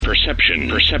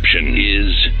Perception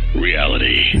is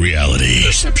reality.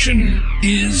 Perception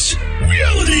is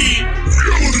reality.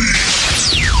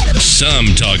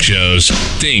 Some talk shows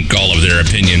think all of their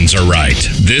opinions are right.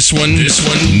 This one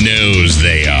knows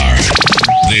they are.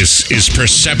 This is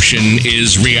Perception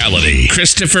is Reality.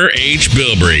 Christopher H.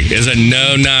 Bilbrey is a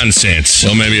no-nonsense,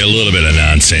 well, maybe a little bit of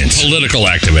nonsense, political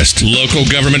activist, local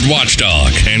government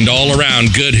watchdog, and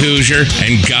all-around good Hoosier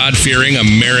and God-fearing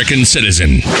American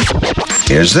citizen.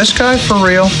 Is this guy for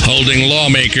real? Holding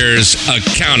lawmakers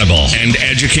accountable and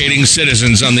educating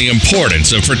citizens on the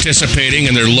importance of participating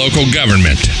in their local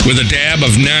government with a dab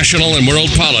of national and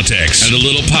world politics and a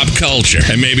little pop culture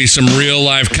and maybe some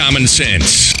real-life common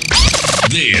sense.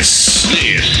 This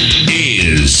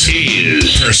is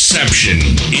Perception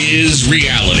is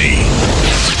Reality.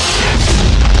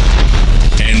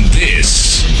 And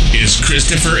this is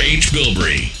Christopher H.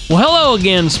 Bilbrey. Well, hello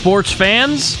again, sports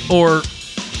fans, or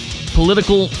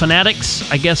political fanatics.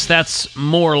 I guess that's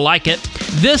more like it.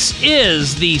 This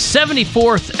is the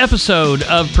 74th episode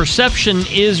of Perception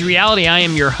is Reality. I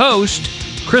am your host,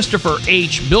 Christopher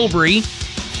H. Bilbrey.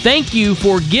 Thank you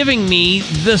for giving me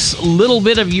this little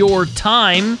bit of your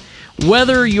time,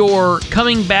 whether you're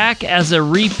coming back as a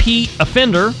repeat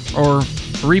offender or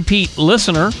repeat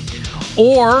listener,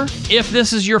 or if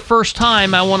this is your first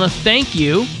time, I want to thank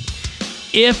you.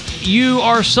 If you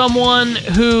are someone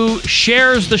who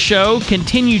shares the show,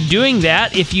 continue doing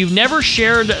that. If you've never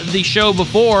shared the show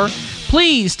before,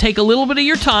 please take a little bit of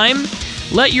your time.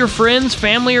 Let your friends,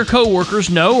 family, or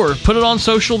coworkers know, or put it on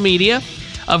social media.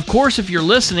 Of course, if you're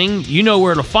listening, you know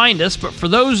where to find us, but for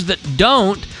those that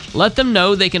don't, let them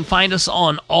know they can find us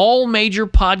on all major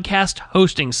podcast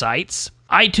hosting sites.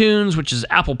 iTunes, which is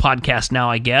Apple Podcast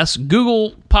now, I guess,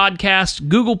 Google Podcast,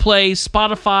 Google Play,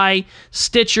 Spotify,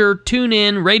 Stitcher,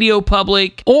 TuneIn, Radio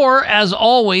Public, or, as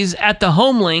always, at the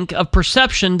home link of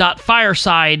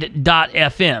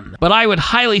perception.fireside.fm. But I would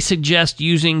highly suggest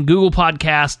using Google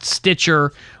Podcast,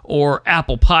 Stitcher, or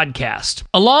Apple Podcast.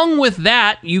 Along with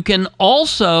that, you can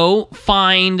also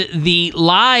find the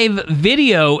live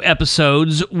video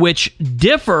episodes, which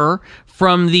differ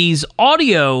from these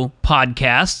audio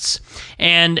podcasts.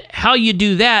 And how you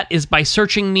do that is by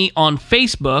searching me on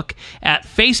Facebook at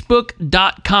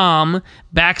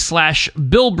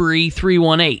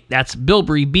facebook.com/Bilbrey318. That's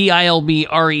Bilbrey,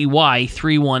 Bilbrey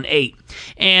 318.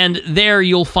 And there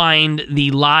you'll find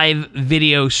the live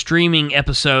video streaming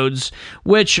episodes,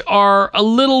 which are a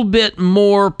little bit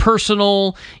more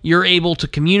personal. You're able to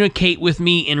communicate with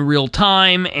me in real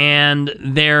time, and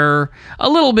they're a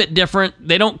little bit different.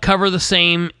 They don't cover the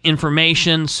same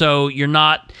information, so you're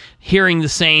not hearing the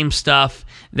same stuff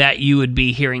that you would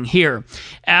be hearing here.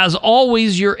 As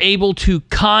always, you're able to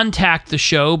contact the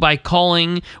show by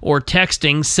calling or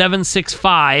texting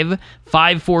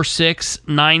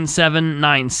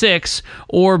 765-546-9796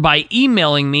 or by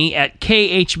emailing me at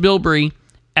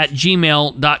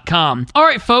khbilbrey@gmail.com. All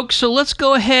right, folks, so let's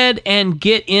go ahead and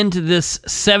get into this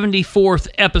 74th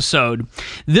episode.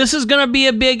 This is going to be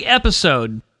a big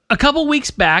episode. A couple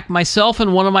weeks back, myself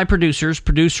and one of my producers,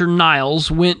 producer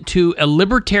Niles, went to a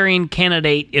Libertarian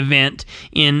candidate event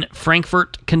in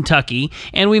Frankfort, Kentucky,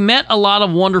 and we met a lot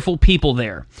of wonderful people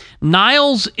there.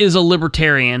 Niles is a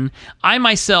Libertarian. I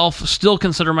myself still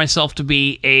consider myself to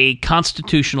be a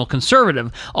constitutional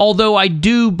conservative, although I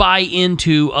do buy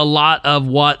into a lot of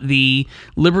what the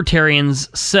Libertarians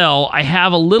sell. I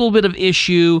have a little bit of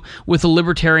issue with the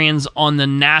Libertarians on the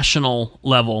national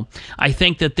level. I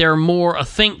think that they're more a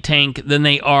think tank than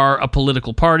they are a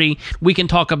political party. We can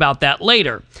talk about that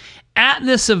later. At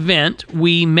this event,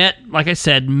 we met, like I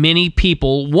said, many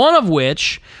people, one of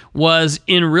which was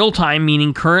in real time,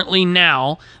 meaning currently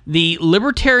now, the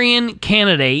Libertarian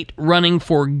candidate running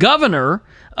for governor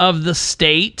of the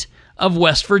state of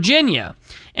West Virginia.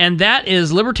 And that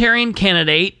is Libertarian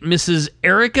candidate Mrs.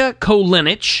 Erica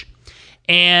Kolenich.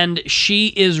 And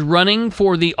she is running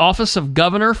for the office of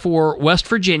governor for West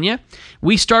Virginia.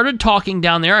 We started talking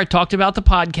down there. I talked about the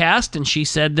podcast, and she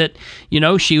said that,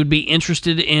 she would be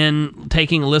interested in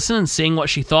taking a listen and seeing what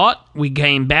she thought. We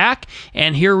came back,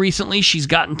 and here recently she's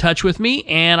got in touch with me,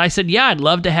 and I said, yeah, I'd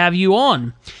love to have you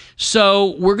on.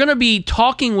 So we're going to be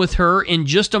talking with her in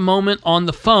just a moment on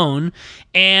the phone.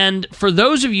 And for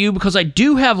those of you, because I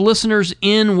do have listeners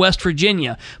in West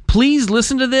Virginia, please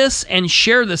listen to this and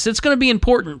share this. It's going to be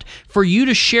important for you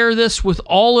to share this with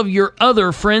all of your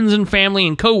other friends and family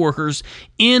and coworkers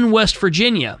in West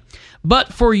Virginia.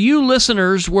 But for you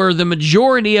listeners where the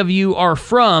majority of you are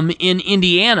from in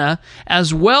Indiana,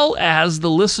 as well as the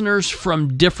listeners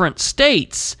from different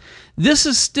states, this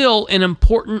is still an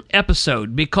important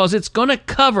episode because it's going to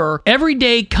cover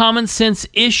everyday common sense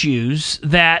issues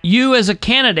that you as a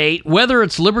candidate, whether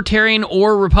it's Libertarian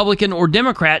or Republican or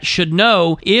Democrat, should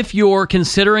know if you're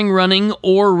considering running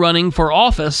or running for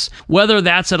office, whether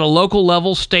that's at a local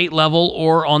level, state level,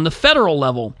 or on the federal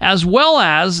level. As well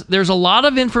as there's a lot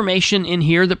of information in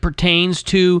here that pertains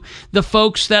to the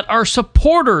folks that are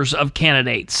supporters of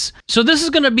candidates. So this is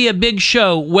going to be a big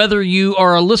show, whether you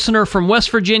are a listener from West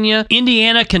Virginia,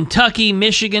 Indiana, Kentucky,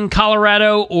 Michigan,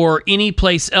 Colorado, or any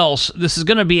place else. This is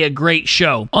going to be a great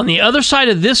show. On the other side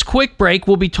of this quick break,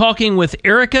 we'll be talking with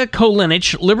Erica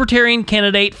Kolenich, Libertarian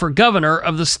candidate for governor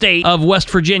of the state of West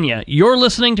Virginia. You're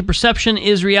listening to Perception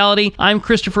is Reality. I'm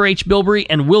Christopher H. Bilbrey,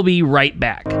 and we'll be right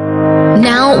back.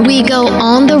 Now we go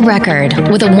on the record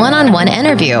with a one-on-one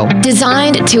interview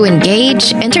designed to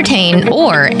engage, entertain,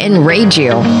 or enrage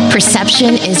you.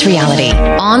 Perception is Reality.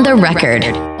 On the record.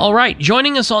 All right,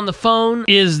 joining us on the phone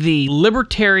is the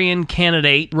Libertarian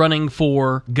candidate running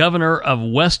for governor of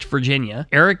West Virginia,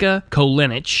 Erica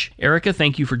Kolenich. Erica,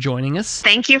 thank you for joining us.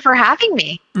 Thank you for having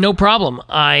me. No problem.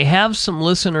 I have some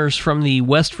listeners from the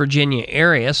West Virginia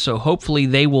area, so hopefully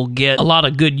they will get a lot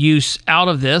of good use out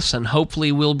of this, and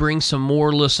hopefully we'll bring some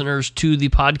more listeners to the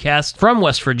podcast from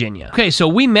West Virginia. Okay, so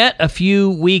we met a few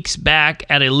weeks back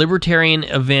at a Libertarian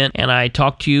event, and I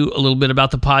talked to you a little bit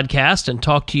about the podcast and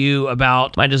talked to you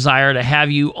about my desire to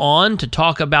have you on to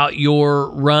talk about your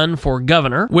run for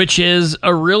governor, which is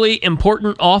a really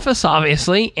important office,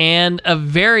 obviously, and a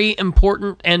very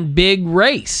important and big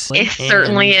race. It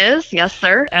certainly is. Yes,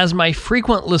 sir. As my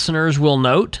frequent listeners will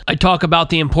note, I talk about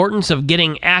the importance of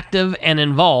getting active and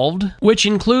involved, which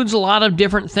includes a lot of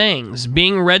different things.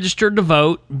 Being registered to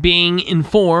vote, being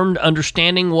informed,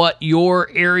 understanding what your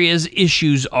area's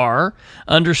issues are,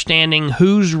 understanding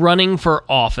who's running for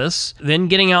office, then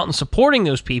getting out and supporting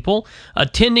those people,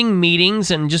 attending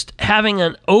meetings, and just having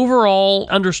an overall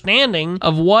understanding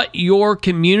of what your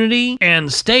community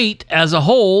and state as a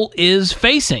whole is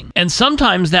facing. And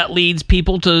sometimes that leads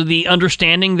people to the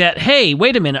understanding that, hey,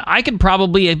 wait a minute, I could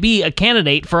probably be a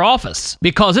candidate for office,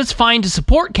 because it's fine to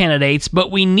support candidates,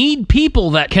 but we need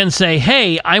people that can say,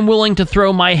 hey, I'm willing to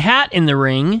throw my hat in the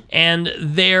ring, and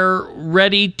they're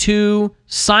ready to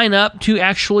sign up to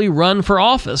actually run for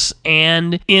office.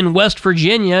 And in West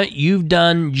Virginia, you've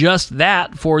done just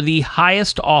that for the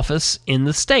highest office in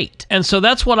the state. And so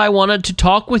that's what I wanted to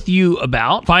talk with you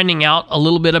about, finding out a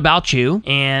little bit about you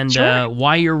and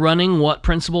why you're running, what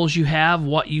principles you have,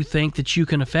 what you think that you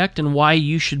can affect, and why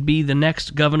you should be the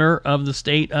next governor of the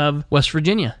state of West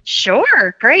Virginia.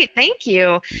 Sure. Great. Thank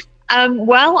you.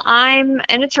 Well, I'm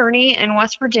an attorney in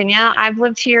West Virginia. I've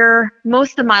lived here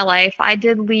most of my life. I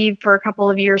did leave for a couple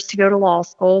of years to go to law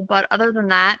school, but other than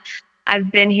that, I've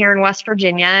been here in West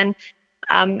Virginia.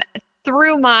 And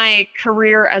through my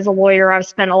career as a lawyer, I've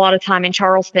spent a lot of time in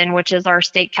Charleston, which is our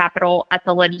state capital, at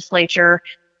the legislature,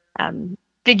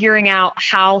 figuring out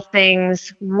how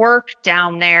things work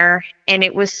down there. And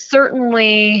it was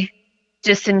certainly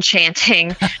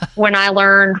disenchanting when I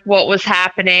learned what was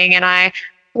happening, and I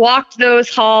walked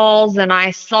those halls and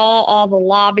I saw all the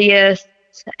lobbyists.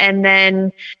 And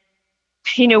then,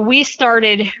 we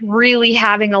started really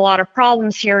having a lot of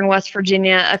problems here in West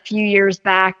Virginia a few years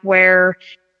back, where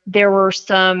there were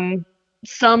some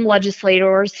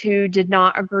legislators who did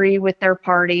not agree with their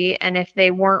party. And if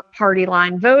they weren't party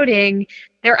line voting,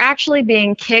 they're actually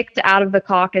being kicked out of the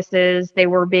caucuses. They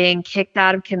were being kicked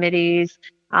out of committees.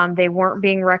 They weren't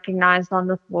being recognized on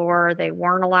the floor. They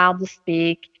weren't allowed to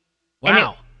speak.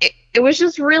 Wow. And it was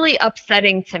just really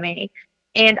upsetting to me.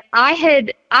 And I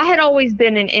had always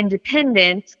been an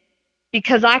independent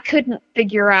because I couldn't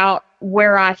figure out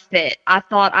where I fit. I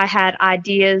thought I had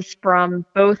ideas from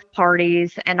both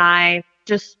parties, and I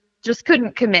just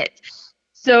couldn't commit.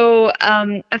 So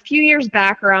a few years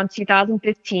back, around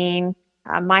 2015,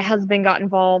 my husband got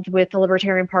involved with the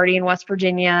Libertarian Party in West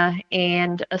Virginia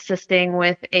and assisting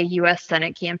with a U.S.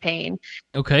 Senate campaign.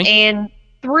 Okay. And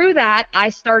through that, I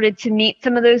started to meet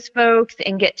some of those folks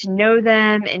and get to know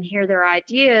them and hear their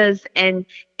ideas. And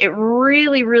it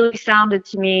really, really sounded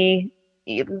to me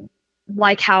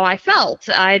like how I felt.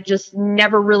 I just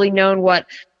never really known what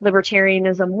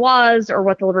libertarianism was or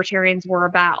what the libertarians were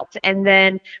about. And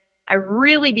then I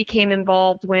really became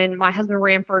involved when my husband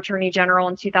ran for Attorney General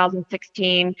in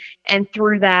 2016. And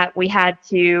through that, we had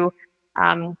to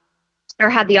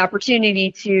had the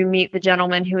opportunity to meet the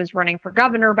gentleman who was running for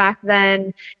governor back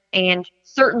then. And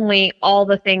certainly all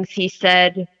the things he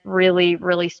said really,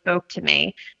 really spoke to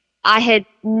me. I had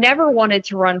never wanted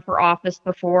to run for office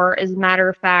before. As a matter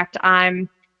of fact, I'm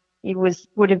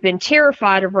would have been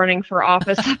terrified of running for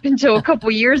office up until a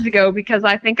couple years ago, because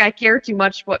I think I care too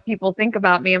much what people think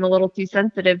about me. I'm a little too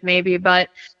sensitive maybe, but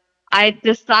I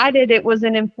decided it was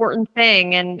an important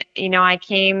thing. And, I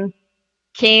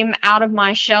came out of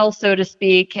my shell, so to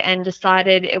speak, and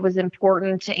decided it was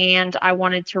important and I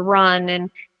wanted to run.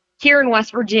 And here in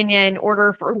West Virginia, in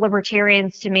order for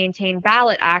libertarians to maintain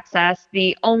ballot access,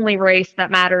 the only race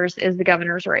that matters is the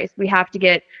governor's race. We have to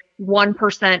get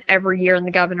 1% every year in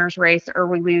the governor's race or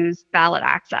we lose ballot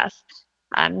access.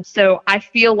 So I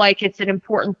feel like it's an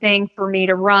important thing for me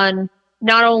to run,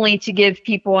 not only to give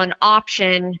people an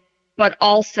option, but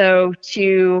also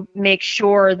to make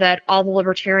sure that all the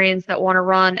libertarians that want to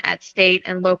run at state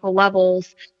and local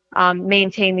levels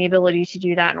maintain the ability to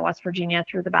do that in West Virginia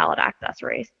through the ballot access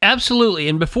race. Absolutely.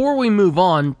 And before we move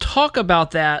on, talk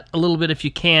about that a little bit if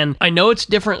you can. I know it's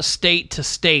different state to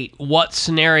state what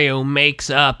scenario makes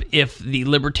up if the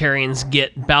libertarians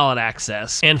get ballot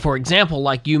access. And for example,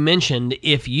 like you mentioned,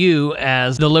 if you,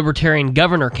 as the libertarian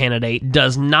governor candidate,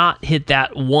 does not hit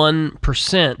that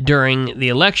 1% during the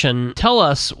election, tell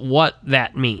us what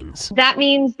that means. That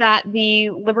means that the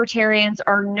libertarians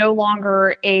are no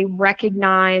longer a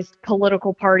recognized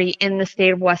political party in the state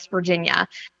of West Virginia,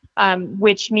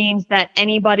 which means that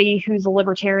anybody who's a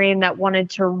libertarian that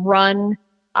wanted to run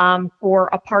for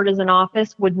a partisan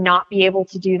office would not be able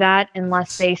to do that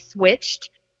unless they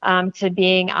switched to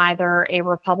being either a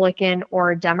Republican or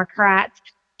a Democrat.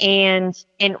 And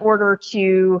in order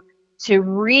to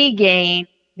regain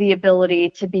the ability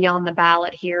to be on the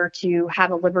ballot here, to have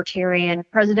a libertarian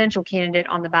presidential candidate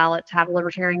on the ballot, to have a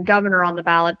libertarian governor on the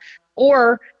ballot,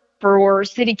 or for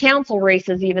city council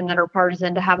races even that are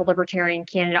partisan, to have a libertarian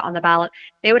candidate on the ballot,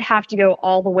 they would have to go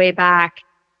all the way back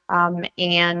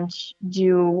and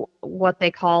do what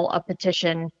they call a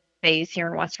petition phase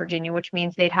here in West Virginia, which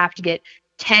means they'd have to get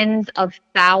tens of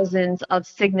thousands of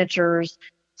signatures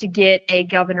to get a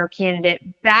governor candidate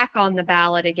back on the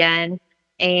ballot again.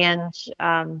 And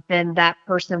then that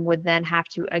person would then have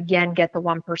to again get the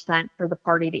 1% for the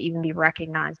party to even be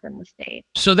recognized in the state.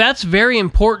 So that's very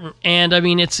important. And I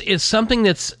mean, it's something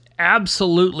that's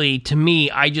absolutely, to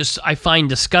me, I find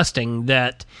disgusting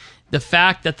that the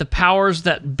fact that the powers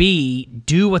that be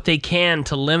do what they can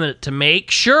to limit it, to make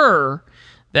sure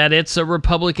that it's a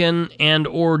Republican and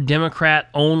or Democrat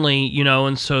only,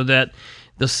 and so that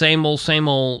the same old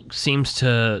seems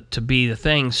to be the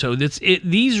thing. So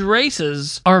these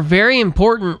races are very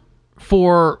important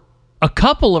for a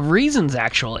couple of reasons,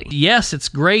 actually. Yes, it's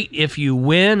great if you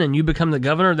win and you become the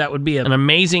governor. That would be an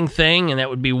amazing thing, and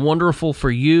that would be wonderful for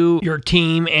you, your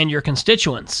team, and your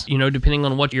constituents, depending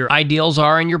on what your ideals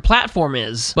are and your platform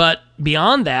is. But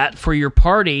beyond that, for your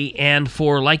party and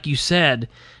for, like you said,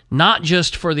 not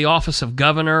just for the office of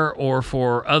governor or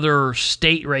for other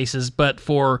state races, but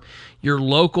for your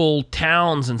local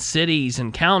towns and cities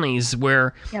and counties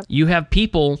where you have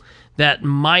people that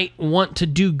might want to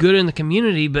do good in the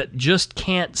community but just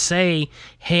can't say,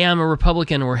 hey, I'm a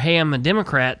Republican or hey, I'm a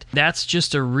Democrat. That's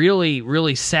just a really,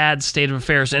 really sad state of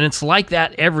affairs. And it's like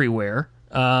that everywhere.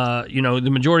 The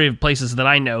majority of places that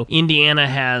I know, Indiana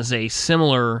has a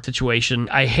similar situation.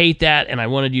 I hate that, and I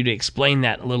wanted you to explain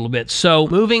that a little bit. So,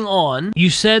 moving on, you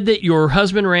said that your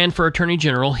husband ran for attorney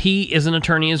general. He is an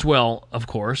attorney as well, of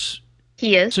course.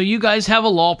 He is. So you guys have a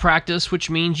law practice, which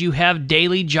means you have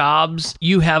daily jobs,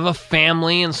 you have a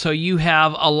family, and so you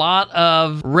have a lot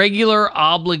of regular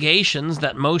obligations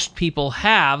that most people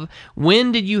have.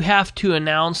 When did you have to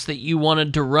announce that you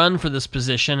wanted to run for this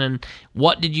position, and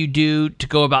what did you do to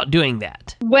go about doing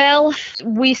that? Well,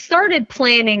 we started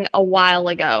planning a while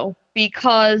ago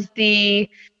because the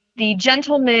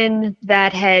gentleman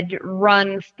that had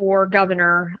run for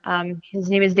governor, his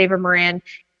name is David Moran.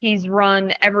 He's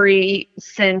run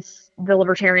since the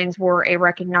Libertarians were a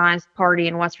recognized party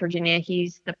in West Virginia.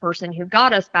 He's the person who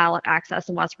got us ballot access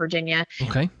in West Virginia.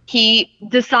 Okay. He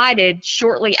decided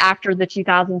shortly after the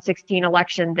 2016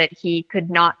 election that he could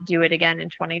not do it again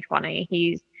in 2020.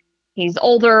 He's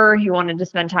older. He wanted to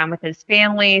spend time with his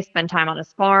family, spend time on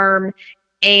his farm.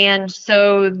 And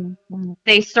so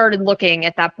they started looking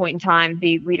at that point in time,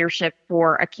 the leadership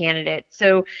for a candidate.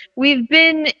 So we've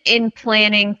been in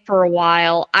planning for a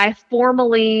while. I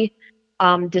formally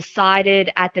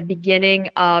decided at the beginning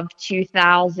of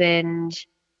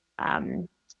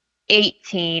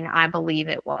 2018, I believe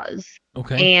it was.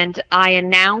 Okay. And I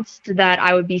announced that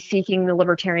I would be seeking the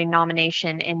Libertarian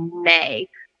nomination in May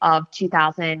of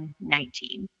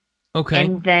 2019. Okay.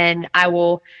 And then I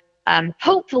will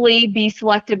hopefully be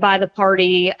selected by the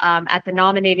party at the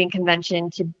nominating convention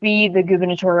to be the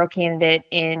gubernatorial candidate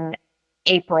in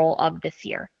April of this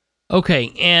year.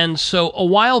 Okay, and so a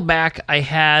while back, I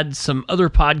had some other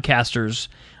podcasters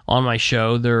on my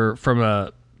show. They're from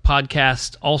a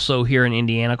podcast also here in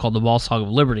Indiana called the Boss Hog of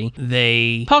Liberty.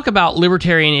 They talk about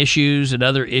libertarian issues and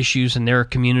other issues in their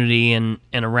community and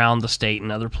around the state and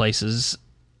other places.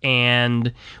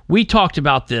 And we talked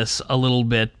about this a little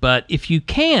bit, but if you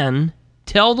can,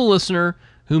 tell the listener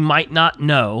who might not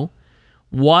know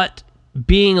what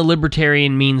being a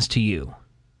libertarian means to you.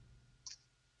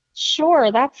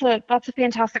 Sure, that's a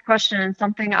fantastic question and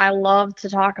something I love to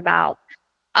talk about.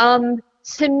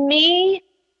 To me,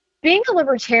 being a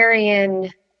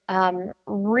libertarian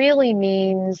really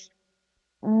means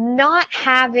not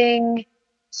having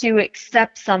to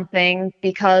accept something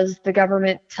because the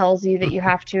government tells you that you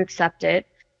have to accept it,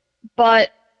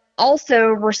 but also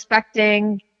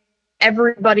respecting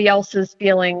everybody else's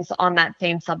feelings on that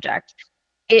same subject.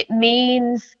 It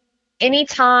means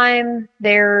anytime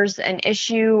there's an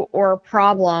issue or a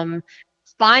problem,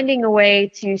 finding a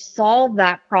way to solve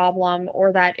that problem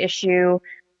or that issue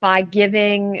by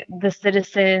giving the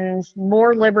citizens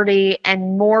more liberty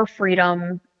and more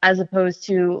freedom as opposed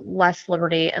to less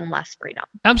liberty and less freedom.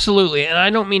 Absolutely, and I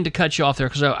don't mean to cut you off there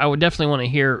because I would definitely want to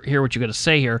hear what you got to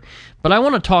say here, but I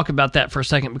want to talk about that for a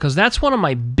second because that's one of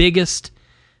my biggest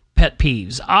pet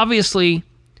peeves. Obviously,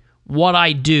 what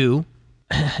I do,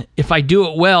 if I do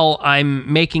it well,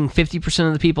 I'm making 50%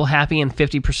 of the people happy and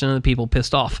 50% of the people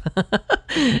pissed off.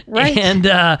 Right. And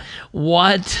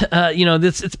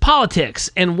it's politics.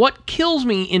 And what kills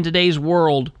me in today's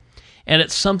world, and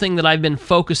it's something that I've been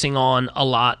focusing on a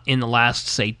lot in the last,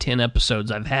 say, 10 episodes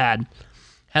I've had,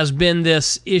 has been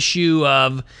this issue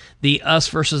of the us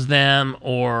versus them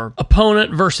or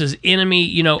opponent versus enemy.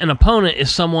 You know, an opponent is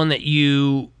someone that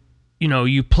you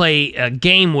play a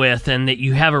game with and that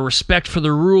you have a respect for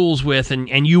the rules with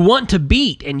and you want to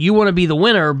beat and you want to be the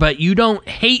winner, but you don't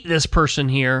hate this person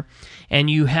here and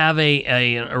you have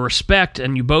a respect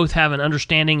and you both have an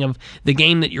understanding of the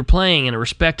game that you're playing and a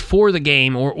respect for the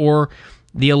game or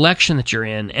the election that you're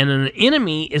in. And an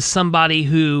enemy is somebody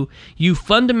who you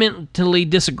fundamentally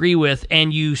disagree with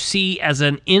and you see as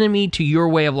an enemy to your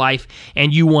way of life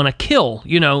and you want to kill,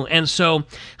 And so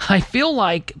I feel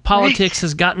like politics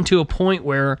has gotten to a point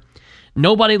where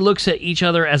nobody looks at each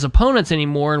other as opponents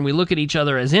anymore and we look at each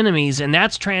other as enemies, and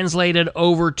that's translated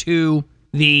over to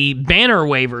the banner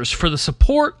waivers for the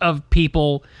support of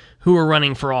people who are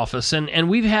running for office. And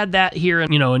we've had that here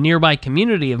in, a nearby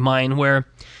community of mine where,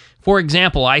 for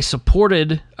example, I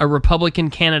supported a Republican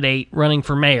candidate running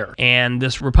for mayor, and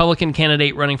this Republican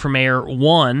candidate running for mayor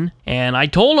won, and I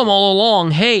told him all along,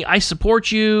 hey, I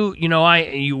support you,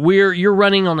 you're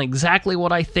running on exactly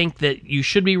what I think that you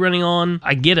should be running on.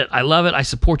 I get it, I love it, I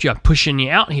support you, I'm pushing you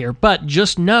out here, but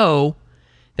just know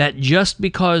that just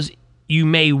because you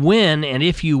may win, and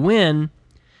if you win,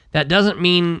 that doesn't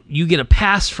mean you get a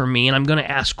pass from me and I'm going to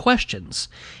ask questions.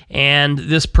 And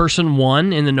this person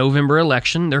won in the November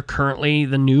election. They're currently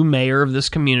the new mayor of this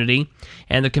community,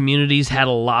 and the community's had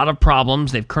a lot of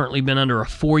problems. They've currently been under a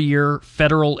 4-year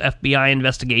federal FBI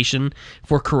investigation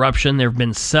for corruption. There have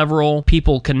been several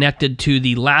people connected to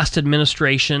the last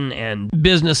administration and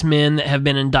businessmen that have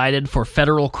been indicted for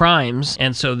federal crimes,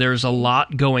 and so there's a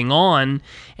lot going on,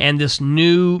 and this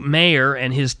new mayor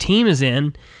and his team is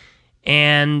in,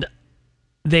 and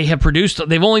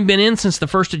they've only been in since the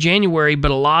 1st of January,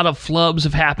 but a lot of flubs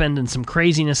have happened and some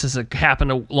craziness has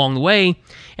happened along the way.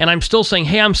 And I'm still saying,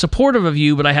 hey, I'm supportive of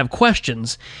you, but I have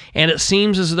questions. And it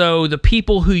seems as though the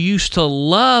people who used to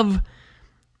love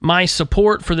my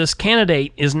support for this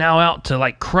candidate is now out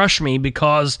to crush me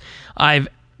because I've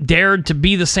dared to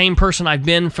be the same person I've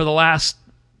been for the last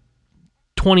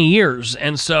 20 years.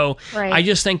 And so Right. I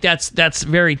just think that's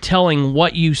very telling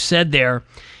what you said there.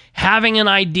 Having an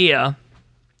idea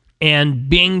and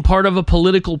being part of a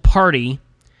political party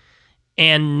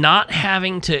and not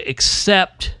having to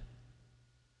accept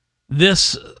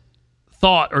this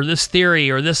thought or this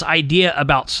theory or this idea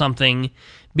about something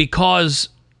because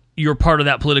you're part of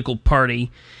that political party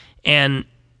and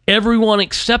everyone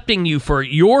accepting you for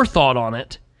your thought on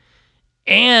it,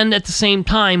 and at the same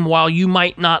time, while you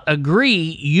might not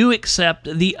agree, you accept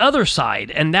the other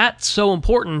side. And that's so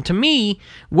important to me,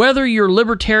 whether you're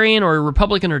libertarian or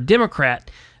Republican or Democrat.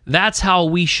 That's how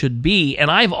we should be. And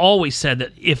I've always said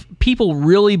that if people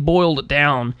really boiled it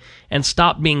down and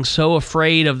stopped being so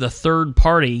afraid of the third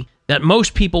party, that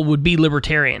most people would be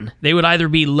libertarian. They would either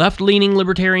be left-leaning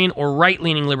libertarian or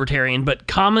right-leaning libertarian, but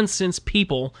common sense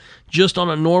people, just on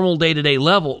a normal day-to-day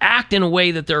level, act in a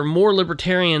way that they're more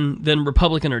libertarian than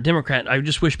Republican or Democrat. I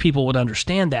just wish people would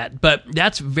understand that. But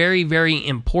that's very, very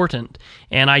important,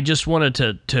 and I just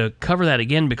wanted to cover that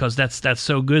again because that's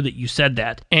so good that you said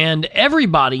that. And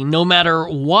everybody, no matter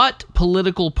what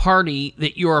political party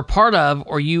that you're a part of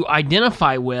or you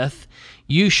identify with,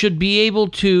 you should be able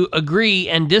to agree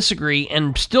and disagree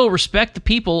and still respect the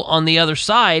people on the other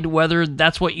side, whether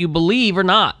that's what you believe or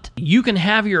not. You can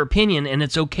have your opinion, and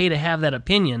it's okay to have that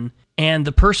opinion, and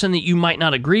the person that you might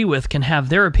not agree with can have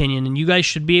their opinion, and you guys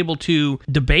should be able to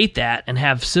debate that and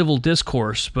have civil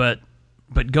discourse, but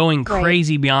going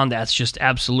crazy beyond that's just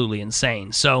absolutely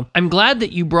insane. So I'm glad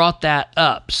that you brought that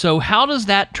up. So how does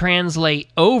that translate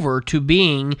over to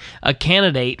being a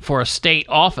candidate for a state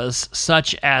office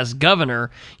such as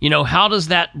governor? You know, how does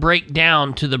that break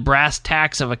down to the brass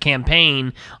tacks of a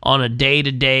campaign on a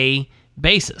day-to-day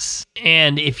basis?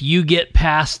 And if you get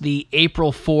past the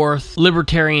April 4th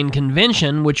Libertarian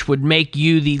Convention, which would make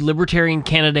you the Libertarian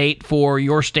candidate for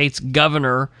your state's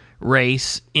governor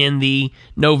race in the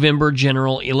November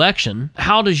general election,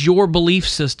 how does your belief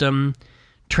system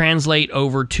translate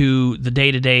over to the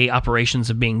day-to-day operations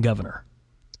of being governor?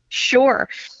 Sure.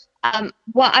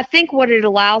 Well, I think what it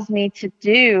allows me to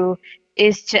do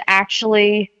is to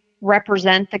actually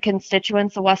represent the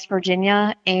constituents of West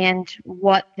Virginia and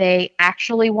what they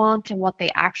actually want and what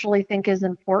they actually think is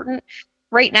important.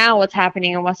 Right now, what's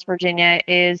happening in West Virginia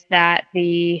is that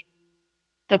the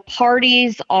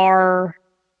parties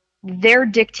they're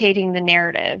dictating the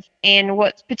narrative. And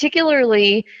what's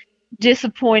particularly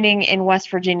disappointing in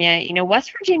West Virginia,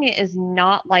 West Virginia is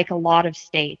not like a lot of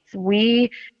states.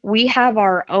 We have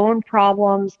our own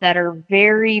problems that are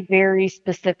very, very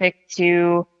specific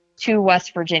to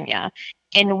West Virginia.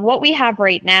 And what we have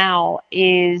right now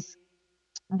is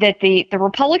that the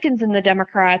Republicans and the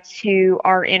Democrats who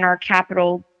are in our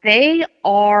capital, they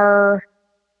are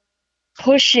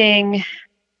pushing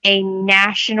a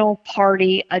national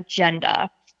party agenda.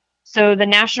 So the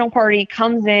national party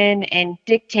comes in and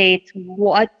dictates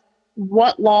what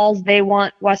laws they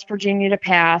want West Virginia to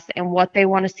pass and what they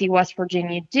want to see West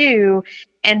Virginia do.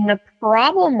 And the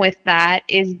problem with that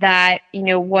is that,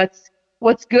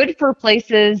 what's good for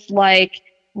places like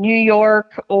New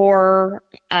York or,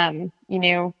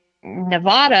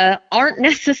 Nevada aren't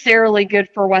necessarily good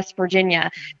for West Virginia.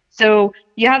 So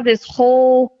you have this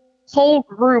whole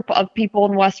group of people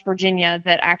in West Virginia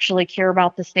that actually care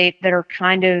about the state that are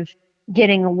kind of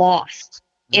getting lost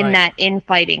in that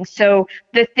infighting. So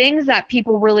the things that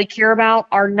people really care about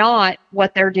are not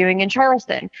what they're doing in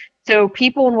Charleston. So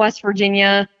people in West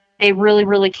Virginia, they really,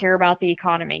 really care about the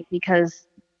economy because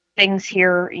things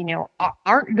here,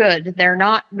 aren't good. They're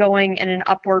not going in an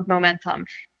upward momentum.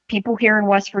 People here in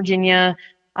West Virginia,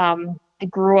 they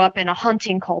grew up in a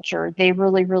hunting culture. They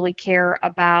really, really care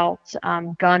about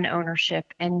gun ownership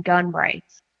and gun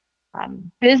rights.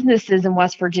 Businesses in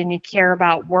West Virginia care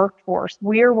about workforce.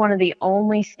 We are one of the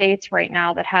only states right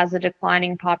now that has a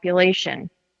declining population.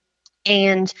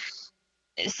 And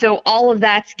so all of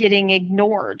that's getting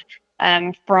ignored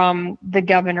from the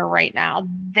governor right now.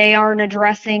 They aren't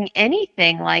addressing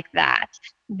anything like that.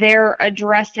 They're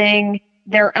addressing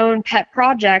their own pet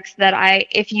projects that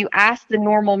if you ask the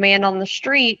normal man on the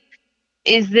street,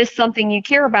 is this something you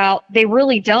care about? They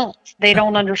really don't. They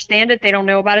don't understand it. They don't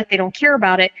know about it. They don't care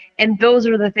about it. And those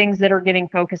are the things that are getting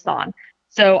focused on.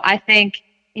 So I think,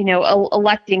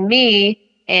 electing me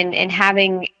and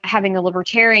having a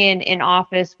libertarian in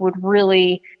office would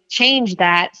really change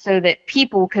that so that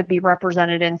people could be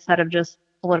represented instead of just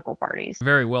political parties.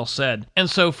 Very well said. And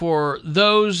so for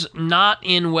those not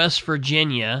in West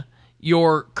Virginia,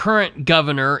 your current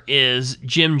governor is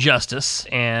Jim Justice,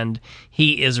 and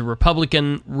he is a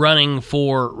Republican running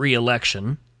for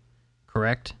re-election,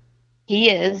 correct? He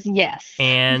is, yes.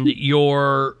 And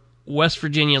your West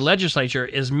Virginia legislature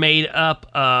is made up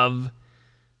of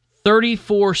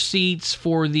 34 seats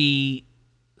for the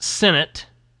Senate,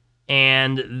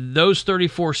 and those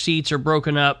 34 seats are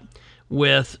broken up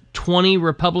with 20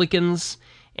 Republicans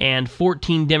and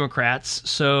 14 Democrats.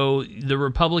 So the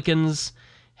Republicans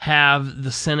have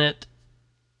the Senate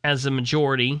as a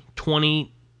majority,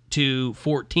 20 to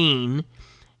 14,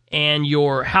 and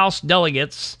your House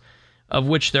delegates, of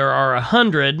which there are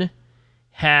 100,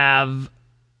 have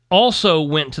also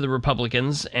went to the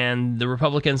Republicans, and the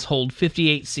Republicans hold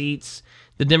 58 seats,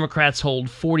 the Democrats hold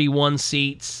 41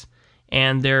 seats,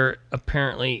 and there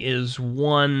apparently is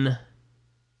one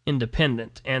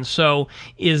independent. And so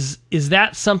is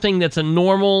that something that's a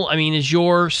normal, is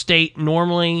your state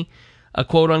normally a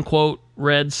quote-unquote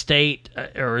red state,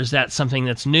 or is that something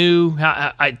that's new?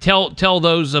 Tell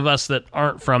those of us that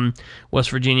aren't from West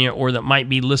Virginia or that might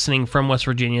be listening from West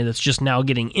Virginia that's just now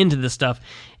getting into this stuff,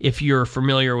 if you're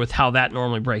familiar with how that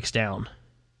normally breaks down.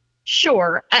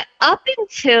 Sure. Up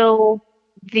until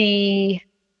really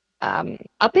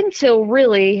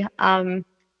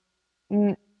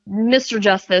Mr.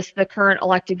 Justice, the current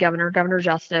elected governor, Governor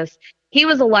Justice, he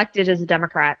was elected as a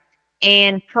Democrat.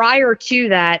 And prior to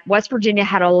that, West Virginia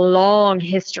had a long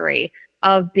history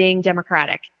of being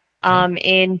Democratic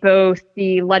in both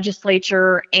the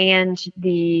legislature and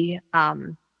the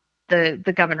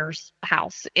governor's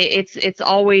house. It's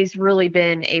always really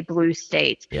been a blue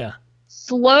state. Yeah.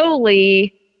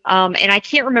 Slowly, and I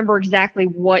can't remember exactly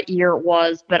what year it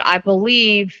was, but I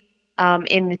believe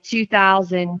in the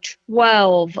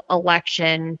 2012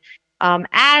 election,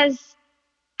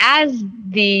 as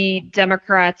the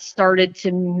Democrats started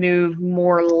to move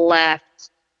more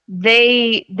left,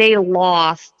 they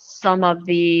lost some of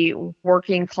the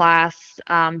working class,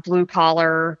 blue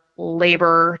collar,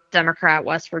 labor Democrat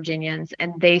West Virginians,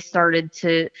 and they started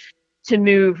to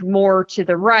move more to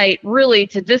the right, really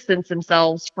to distance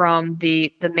themselves from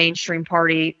the mainstream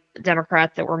party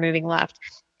Democrats that were moving left.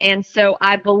 And so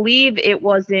I believe it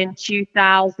was in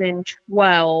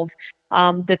 2012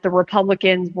 that the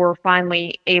Republicans were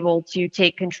finally able to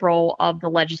take control of the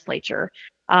legislature.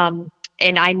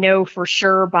 And I know for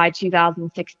sure by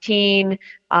 2016,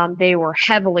 they were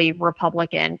heavily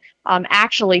Republican,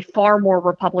 actually far more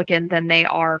Republican than they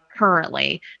are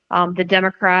currently. The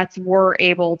Democrats were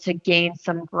able to gain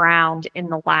some ground in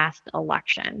the last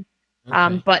election.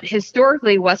 Okay. But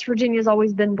historically, West Virginia has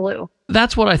always been blue.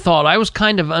 That's what I thought. I was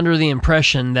kind of under the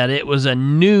impression that it was a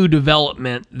new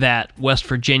development that West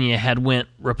Virginia had went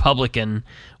Republican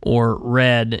or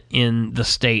red in the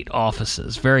state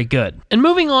offices. Very good. And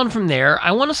moving on from there,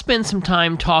 I want to spend some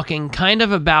time talking kind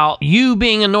of about you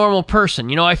being a normal person.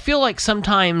 You know, I feel like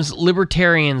sometimes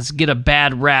libertarians get a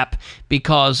bad rap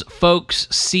because folks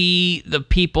see the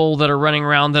people that are running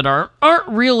around that aren't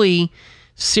really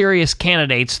serious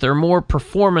candidates. They're more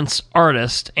performance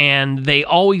artists, and they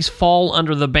always fall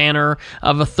under the banner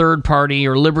of a third party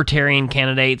or libertarian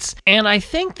candidates. And I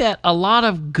think that a lot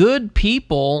of good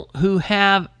people who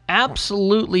have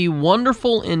absolutely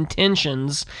wonderful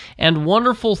intentions and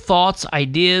wonderful thoughts,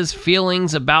 ideas,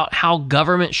 feelings about how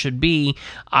government should be,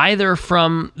 either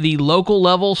from the local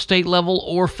level, state level,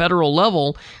 or federal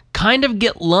level, kind of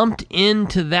get lumped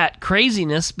into that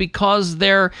craziness because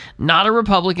they're not a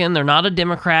Republican, they're not a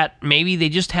Democrat, maybe they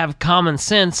just have common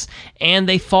sense, and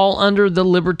they fall under the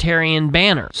libertarian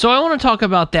banner. So I want to talk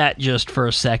about that just for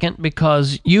a second,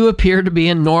 because you appear to be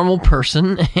a normal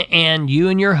person, and you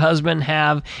and your husband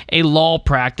have a law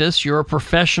practice, you're a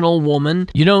professional woman,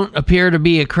 you don't appear to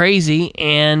be a crazy,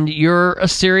 and you're a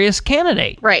serious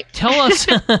candidate. Right. Tell us,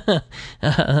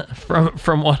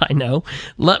 from what I know,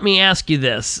 let me ask you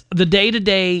this. The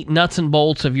day-to-day nuts and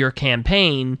bolts of your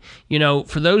campaign, you know,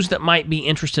 for those that might be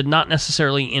interested, not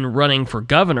necessarily in running for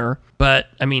governor, but,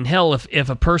 I mean, hell, if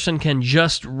a person can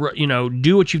just, you know,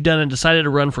 do what you've done and decided to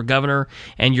run for governor,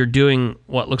 and you're doing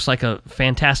what looks like a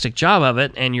fantastic job of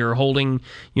it, and you're holding,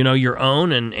 you know, your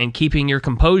own and keeping your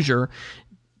composure,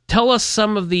 tell us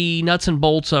some of the nuts and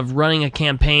bolts of running a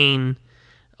campaign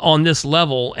on this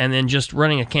level, and then just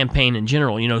running a campaign in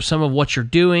general. You know, some of what you're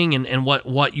doing and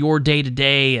what your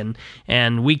day-to-day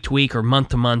and week-to-week or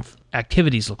month-to-month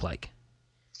activities look like.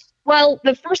 Well,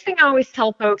 the first thing I always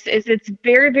tell folks is it's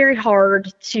very, very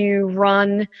hard to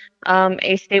run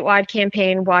a statewide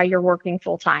campaign while you're working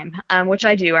full-time, which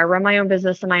I do. I run my own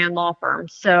business and my own law firm.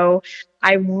 So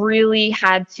I really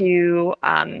had to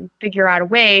figure out a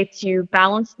way to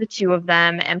balance the two of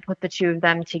them and put the two of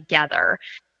them together.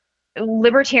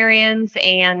 Libertarians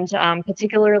and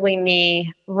particularly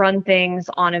me run things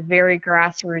on a very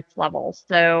grassroots level.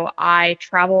 So I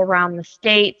travel around the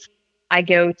state. I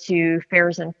go to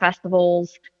fairs and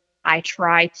festivals. I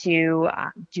try to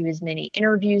do as many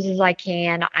interviews as I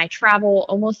can. I travel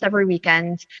almost every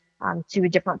weekend to a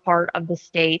different part of the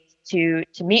state to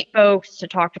meet folks, to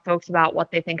talk to folks about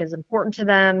what they think is important to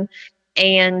them.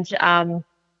 And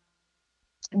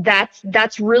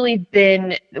that's really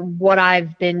been what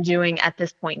I've been doing at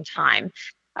this point in time.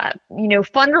 You know,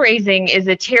 fundraising is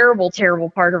a terrible, terrible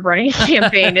part of running a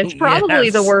campaign. It's probably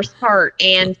the worst part.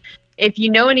 And if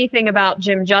you know anything about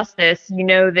Jim Justice, you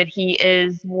know that he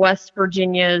is West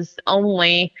Virginia's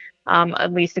only,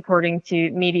 at least according to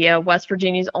media, West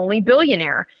Virginia's only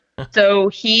billionaire. So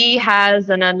he has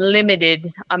an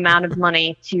unlimited amount of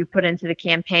money to put into the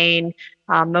campaign.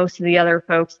 Most of the other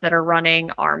folks that are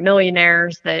running are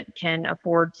millionaires that can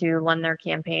afford to lend their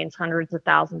campaigns hundreds of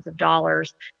thousands of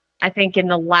dollars. I think in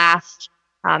the last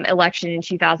election in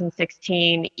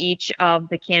 2016, each of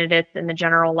the candidates in the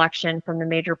general election from the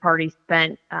major parties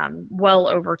spent well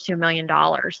over $2 million.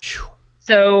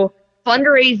 So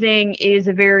fundraising is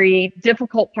a very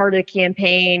difficult part of the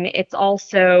campaign. It's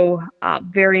also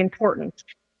very important.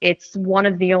 It's one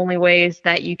of the only ways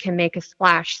that you can make a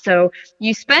splash. So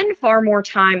you spend far more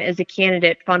time as a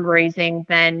candidate fundraising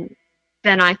than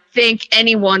I think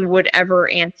anyone would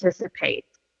ever anticipate.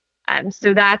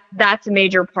 So that's a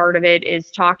major part of it,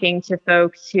 is talking to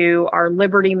folks who are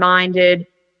liberty-minded,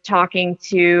 talking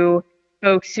to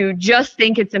folks who just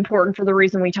think it's important for the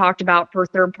reason we talked about, for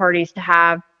third parties to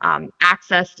have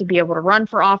access to be able to run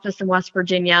for office in West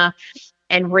Virginia,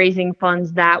 and raising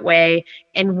funds that way,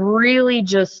 and really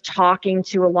just talking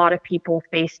to a lot of people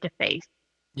face to face.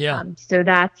 Yeah. So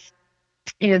that's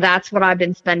what I've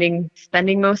been spending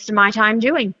most of my time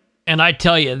doing. And I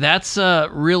tell you, that's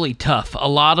really tough. A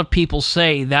lot of people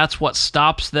say that's what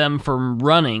stops them from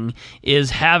running, is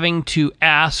having to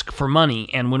ask for money.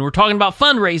 And when we're talking about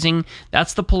fundraising,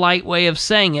 that's the polite way of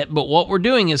saying it. But what we're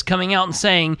doing is coming out and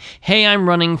saying, hey, I'm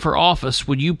running for office.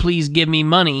 Would you please give me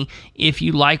money if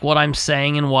you like what I'm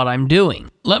saying and what I'm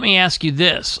doing? Let me ask you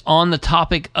this. On the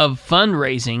topic of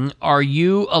fundraising, are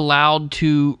you allowed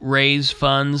to raise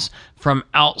funds from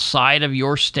outside of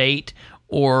your state,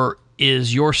 or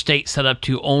is your state set up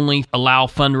to only allow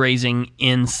fundraising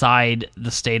inside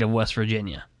the state of West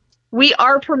Virginia? We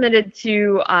are permitted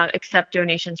to accept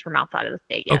donations from outside of the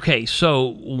state. Yes. Okay,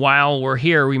 so while we're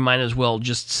here, we might as well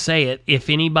just say it. If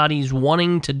anybody's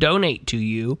wanting to donate to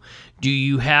you, do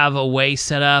you have a way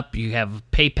set up? You have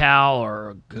PayPal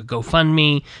or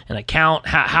GoFundMe, an account?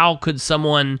 How could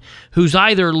someone who's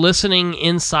either listening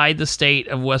inside the state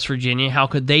of West Virginia, how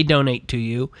could they donate to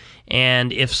you?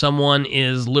 And if someone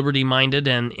is liberty-minded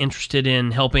and interested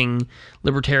in helping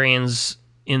libertarians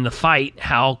in the fight,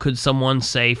 how could someone,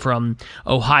 say, from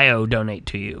Ohio donate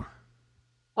to you?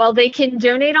 Well, they can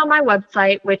donate on my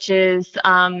website, which is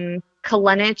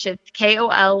Kolenich. It's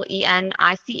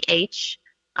KOLENICH.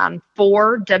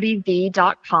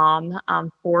 4wv.com,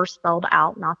 4 spelled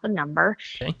out, not the number.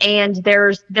 Okay. And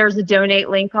there's a donate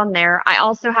link on there. I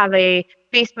also have a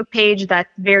Facebook page that's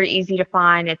very easy to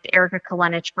find. It's Erica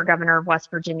Kolenich for Governor of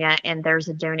West Virginia, and there's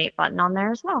a donate button on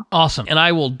there as well. Awesome. And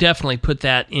I will definitely put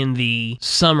that in the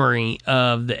summary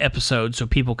of the episode so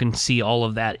people can see all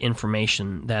of that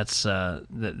information that's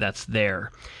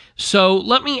there. So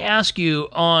let me ask you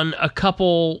on a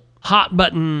couple hot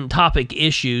button topic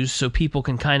issues so people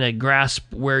can kind of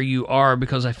grasp where you are,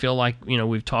 because I feel like,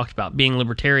 we've talked about being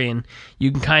libertarian,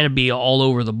 you can kind of be all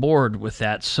over the board with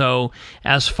that. So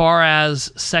as far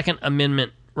as Second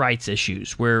Amendment rights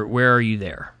issues, where are you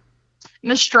there?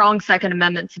 I'm a strong Second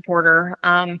Amendment supporter.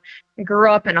 I grew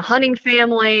up in a hunting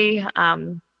family.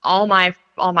 All my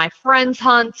friends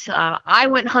hunt. I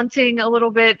went hunting a little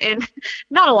bit, and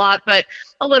not a lot, but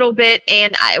a little bit.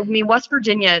 And I mean, West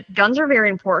Virginia, guns are very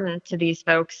important to these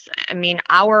folks. I mean,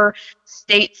 our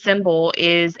state symbol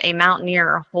is a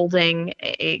mountaineer holding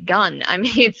a gun. I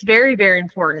mean, it's very, very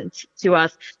important to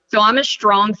us. So I'm a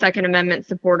strong Second Amendment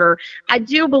supporter. I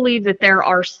do believe that there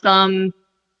are some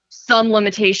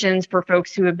limitations for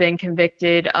folks who have been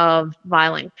convicted of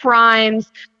violent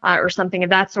crimes or something of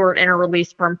that sort and are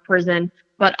released from prison.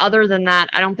 But other than that,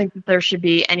 I don't think that there should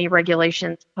be any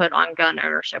regulations put on gun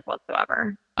ownership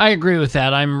whatsoever. I agree with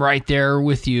that. I'm right there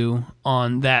with you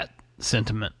on that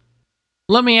sentiment.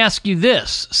 Let me ask you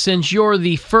this. Since you're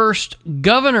the first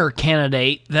governor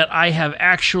candidate that I have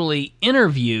actually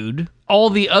interviewed, all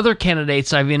the other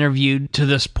candidates I've interviewed to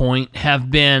this point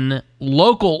have been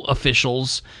local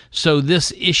officials, so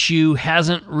this issue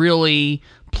hasn't really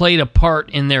played a part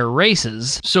in their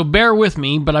races. So bear with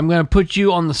me, but I'm going to put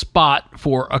you on the spot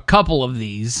for a couple of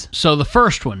these. So the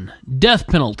first one, death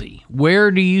penalty.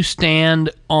 Where do you stand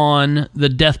on the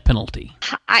death penalty?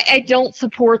 I don't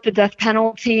support the death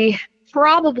penalty,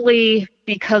 probably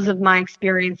because of my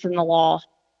experience in the law.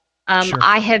 Sure.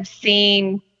 I have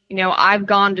seen, I've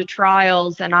gone to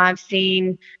trials and I've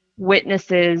seen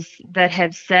witnesses that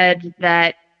have said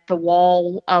that the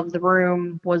wall of the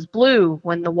room was blue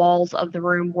when the walls of the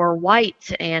room were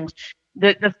white. And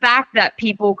the fact that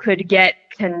people could get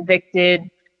convicted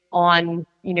on,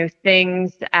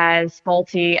 things as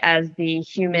faulty as the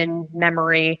human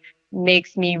memory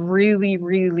makes me really,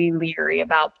 really leery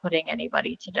about putting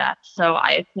anybody to death. So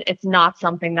it's not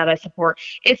something that I support.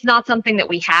 It's not something that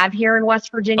we have here in West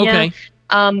Virginia. Okay.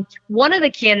 One of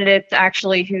the candidates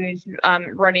actually who's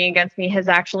running against me has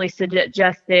actually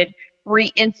suggested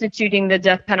reinstituting the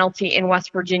death penalty in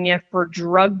West Virginia for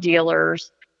drug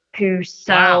dealers who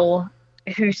sell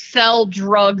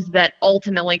drugs that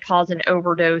ultimately cause an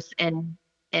overdose and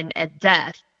a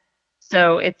death.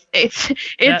 So it's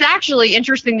actually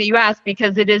interesting that you asked,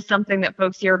 because it is something that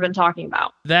folks here have been talking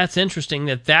about. That's interesting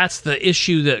that's the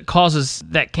issue that causes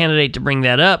that candidate to bring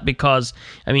that up, because,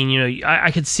 I mean,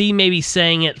 I could see maybe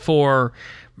saying it for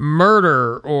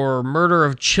murder or murder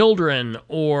of children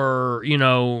or,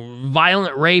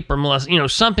 violent rape or molestation,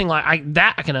 something like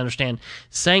that I can understand.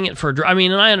 Saying it for,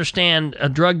 and I understand a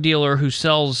drug dealer who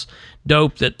sells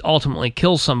dope that ultimately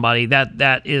kills somebody,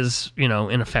 that is, in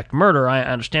effect murder. I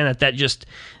understand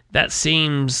that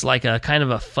seems like a kind of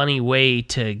a funny way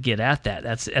to get at that.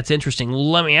 That's interesting.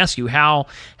 Let me ask you, how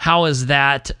is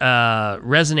that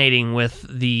resonating with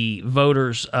the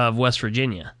voters of West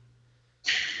Virginia?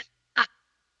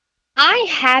 I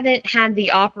haven't had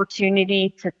the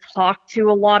opportunity to talk to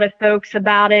a lot of folks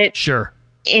about it. Sure.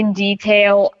 In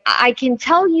detail. I can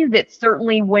tell you that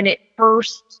certainly when he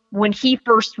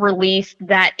first released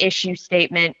that issue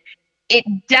statement, it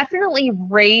definitely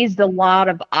raised a lot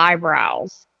of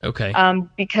eyebrows. Okay.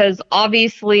 Because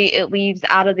obviously it leaves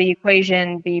out of the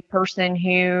equation the person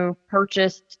who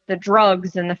purchased the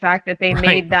drugs and the fact that they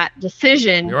made that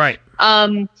decision. You're right.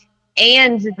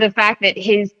 And the fact that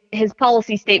his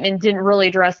policy statement didn't really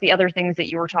address the other things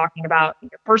that you were talking about,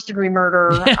 first degree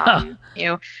murder,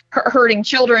 hurting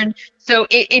children. So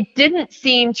it didn't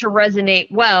seem to resonate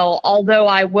well, although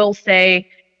I will say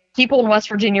people in West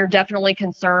Virginia are definitely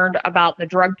concerned about the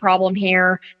drug problem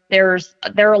here. There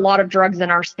are a lot of drugs in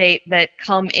our state that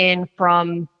come in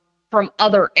from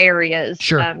other areas.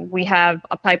 Sure. We have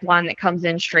a pipeline that comes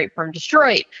in straight from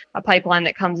Detroit, a pipeline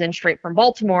that comes in straight from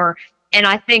Baltimore. And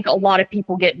I think a lot of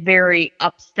people get very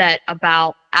upset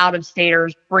about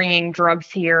out-of-staters bringing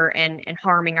drugs here and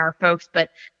harming our folks. But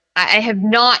I have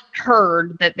not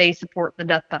heard that they support the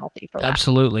death penalty for that.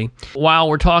 Absolutely. While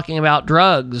we're talking about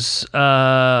drugs,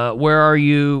 where are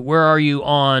you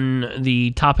on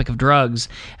the topic of drugs?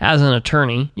 As an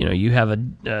attorney, you have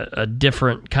a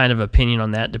different kind of opinion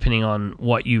on that depending on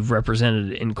what you've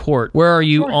represented in court. Where are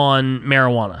you on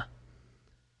marijuana?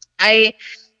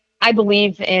 I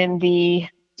believe in the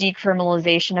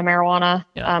decriminalization of marijuana,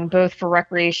 both for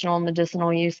recreational and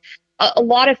medicinal use. A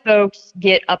lot of folks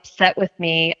get upset with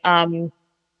me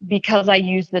because I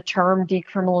use the term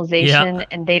decriminalization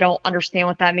and they don't understand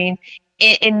what that means.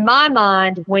 In my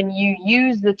mind, when you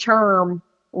use the term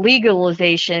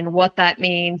legalization, what that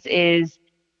means is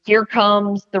here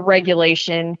comes the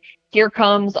regulation, here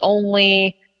comes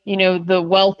only the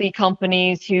wealthy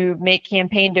companies who make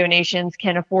campaign donations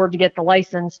can afford to get the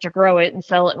license to grow it and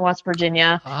sell it in West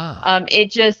Virginia.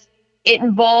 It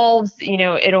involves,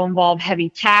 it'll involve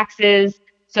heavy taxes.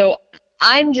 So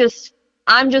I'm just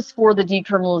for the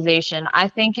decriminalization. I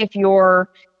think if you're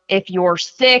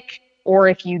sick or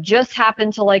if you just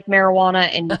happen to like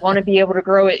marijuana and you want to be able to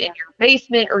grow it in your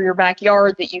basement or your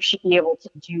backyard, that you should be able to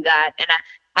do that. And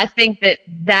I think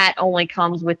that only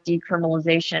comes with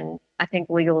decriminalization. I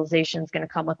think legalization is going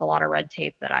to come with a lot of red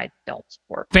tape that I don't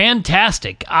support.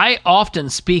 Fantastic. I often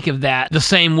speak of that the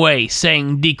same way,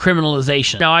 saying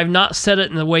decriminalization. Now, I've not said it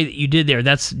in the way that you did there.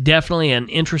 That's definitely an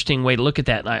interesting way to look at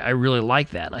that, and I really like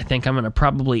that. I think I'm going to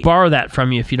probably borrow that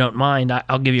from you if you don't mind.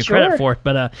 I'll give you credit for it,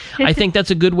 but I think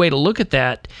that's a good way to look at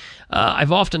that.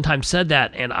 I've oftentimes said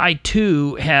that, and I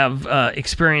too have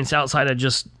experience outside of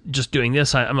just doing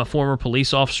this. I'm a former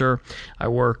police officer. I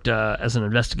worked as an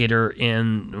investigator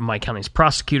in my county's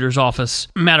prosecutor's office.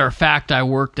 Matter of fact, I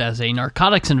worked as a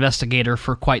narcotics investigator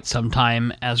for quite some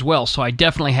time as well, so I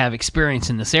definitely have experience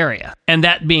in this area. And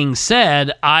that being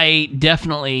said, I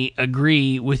definitely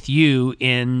agree with you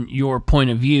in your point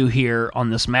of view here on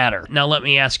this matter. Now, let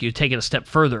me ask you, take it a step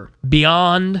further.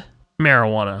 Beyond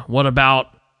marijuana, what about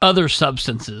other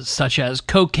substances such as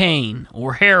cocaine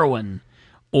or heroin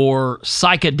or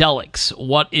psychedelics?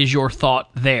 What is your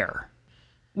thought there?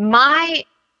 My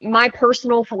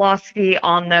personal philosophy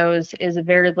on those is a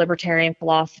very libertarian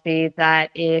philosophy that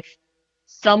if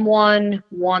someone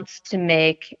wants to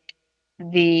make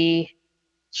the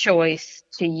choice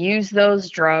to use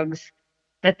those drugs,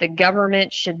 that the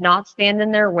government should not stand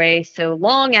in their way so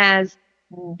long as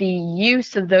the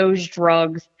use of those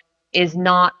drugs is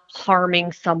not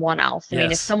harming someone else. I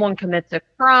mean, if someone commits a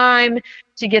crime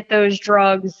to get those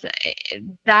drugs,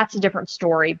 that's a different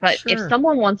story. But if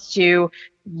someone wants to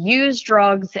use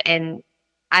drugs, and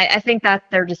I think that's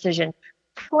their decision.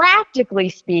 Practically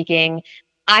speaking,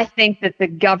 I think that the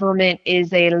government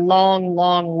is a long,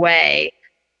 long way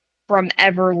from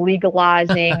ever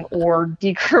legalizing or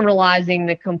decriminalizing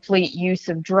the complete use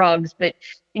of drugs. But,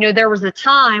 there was a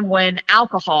time when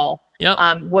alcohol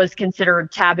was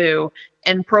considered taboo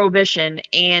and prohibition,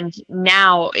 and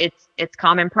now it's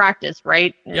common practice,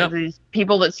 right? Yep. These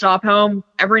people that stop home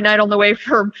every night on the way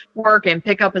from work and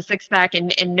pick up a six-pack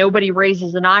and nobody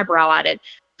raises an eyebrow at it.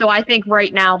 So I think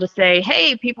right now to say,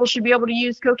 hey, people should be able to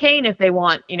use cocaine if they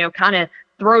want, kind of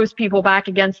throws people back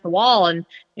against the wall and,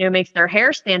 makes their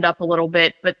hair stand up a little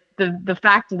bit. But the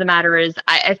fact of the matter is,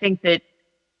 I think that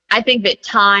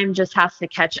time just has to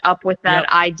catch up with that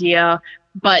idea.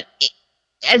 But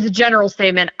as a general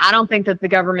statement, I don't think that the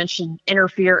government should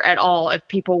interfere at all if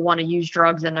people want to use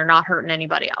drugs and they're not hurting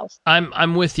anybody else.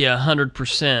 I'm with you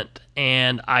 100%.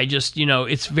 And I just,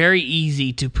 it's very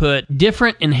easy to put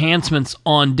different enhancements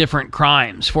on different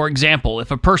crimes. For example,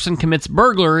 if a person commits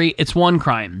burglary, it's one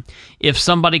crime. If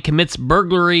somebody commits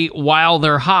burglary while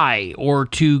they're high or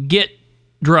to get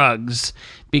drugs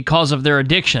because of their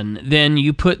addiction, then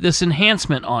you put this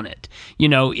enhancement on it.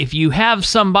 If you have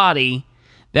somebody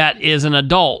that is an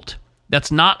adult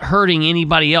that's not hurting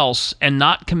anybody else and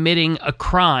not committing a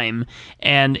crime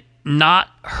and not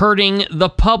hurting the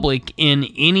public in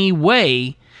any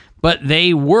way, but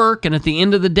they work and at the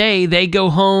end of the day they go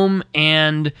home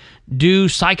and do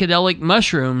psychedelic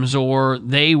mushrooms, or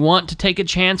they want to take a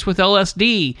chance with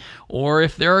LSD, or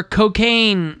if they're a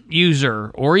cocaine user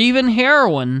or even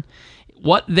heroin,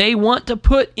 what they want to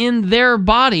put in their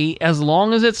body, as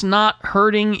long as it's not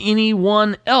hurting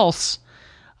anyone else,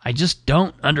 I just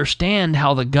don't understand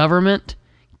how the government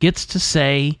gets to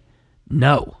say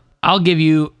no. I'll give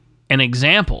you an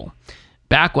example.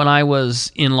 Back when I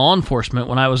was in law enforcement,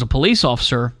 when I was a police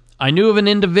officer, I knew of an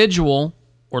individual,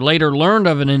 or later learned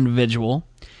of an individual,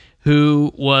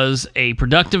 who was a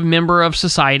productive member of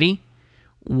society,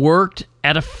 worked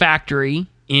at a factory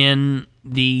in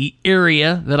the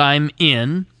area that I'm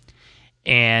in,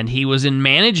 and he was in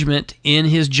management in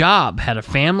his job, had a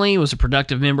family, was a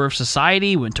productive member of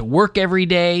society, went to work every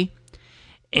day,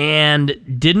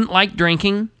 and didn't like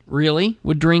drinking, really,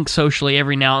 would drink socially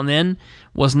every now and then,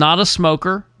 was not a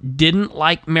smoker, didn't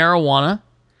like marijuana,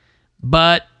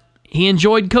 but he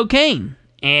enjoyed cocaine,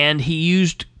 and he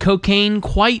used cocaine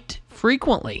quite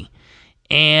frequently.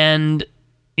 And,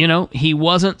 he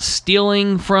wasn't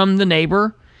stealing from the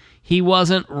neighbor. He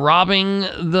wasn't robbing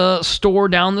the store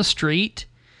down the street.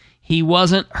 He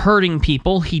wasn't hurting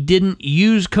people. He didn't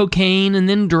use cocaine and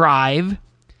then drive.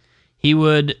 He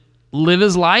would live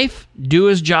his life, do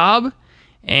his job,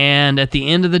 and at the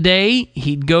end of the day,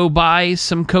 he'd go buy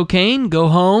some cocaine, go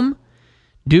home,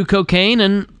 do cocaine,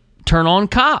 and turn on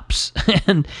cops.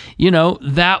 And,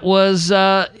 that was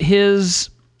his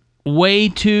way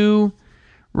to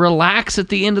relax at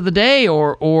the end of the day,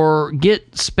 or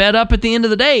get sped up at the end of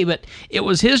the day. But it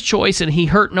was his choice, and he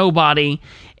hurt nobody,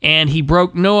 and he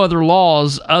broke no other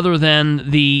laws other than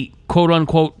the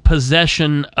quote-unquote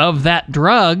possession of that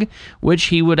drug, which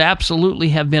he would absolutely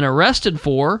have been arrested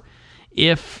for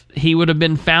if he would have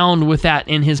been found with that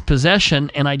in his possession.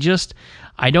 And I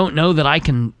don't know that I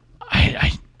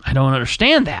don't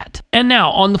understand that. And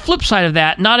now, on the flip side of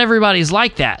that, not everybody's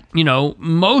like that.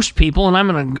 Most people, and I'm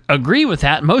going to agree with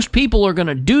that, most people are going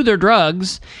to do their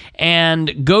drugs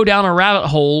and go down a rabbit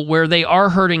hole where they are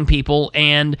hurting people,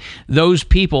 and those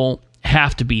people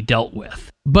have to be dealt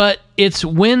with. But it's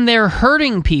when they're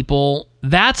hurting people,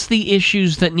 that's the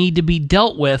issues that need to be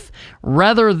dealt with,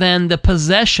 rather than the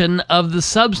possession of the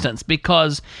substance,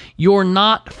 because you're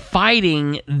not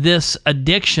fighting this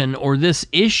addiction or this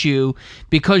issue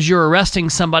because you're arresting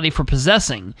somebody for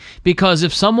possessing. Because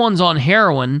if someone's on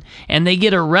heroin and they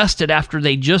get arrested after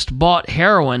they just bought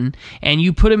heroin, and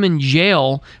you put them in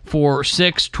jail for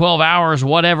 6, 12 hours,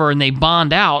 whatever, and they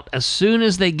bond out, as soon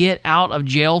as they get out of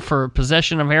jail for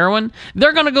possession of heroin,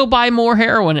 they're going to go buy more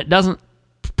heroin. It doesn't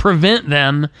prevent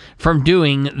them from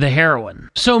doing the heroin.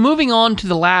 So moving on to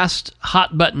the last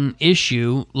hot button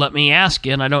issue, let me ask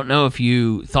you, and I don't know if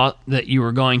you thought that you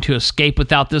were going to escape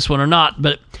without this one or not,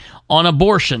 but on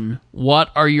abortion,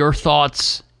 what are your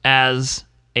thoughts as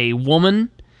a woman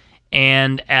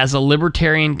and as a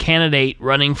libertarian candidate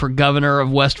running for governor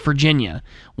of West Virginia?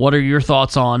 What are your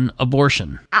thoughts on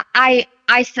abortion? I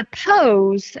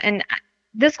suppose, and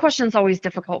this question is always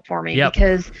difficult for me,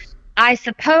 because I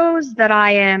suppose that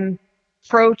I am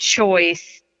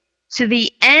pro-choice to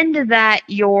the end that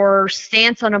your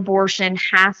stance on abortion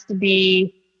has to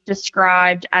be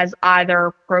described as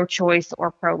either pro-choice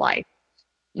or pro-life.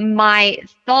 My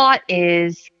thought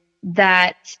is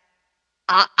that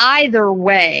either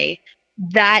way,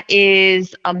 that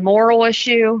is a moral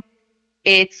issue.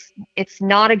 It's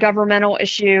not a governmental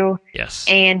issue. Yes.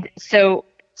 And so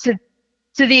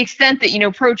to the extent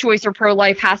that, pro-choice or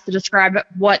pro-life has to describe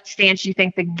what stance you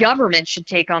think the government should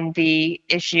take on the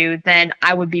issue, then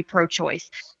I would be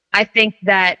pro-choice. I think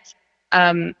that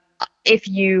if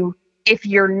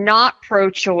you're not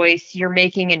pro-choice, you're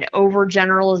making an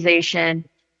overgeneralization.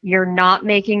 You're not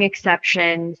making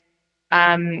exceptions.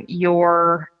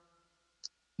 You're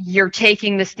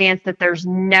taking the stance that there's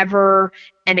never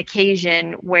an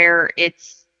occasion where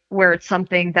it's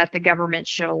something that the government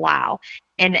should allow.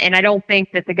 And I don't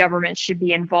think that the government should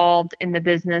be involved in the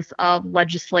business of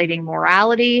legislating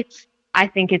morality. I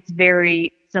think it's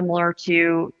very similar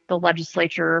to the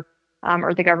legislature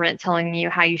or the government telling you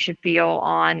how you should feel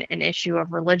on an issue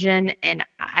of religion. And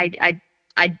I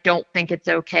don't think it's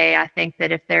okay. I think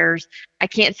that I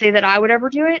can't say that I would ever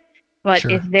do it, but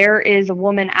Sure. if there is a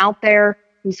woman out there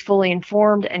who's fully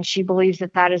informed and she believes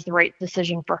that that is the right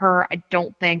decision for her, I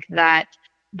don't think that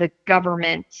the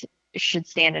government should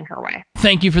stand in her way.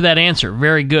 Thank you for that answer.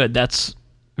 Very good. That's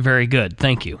very good.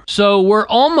 Thank you. So we're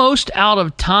almost out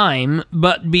of time,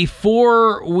 but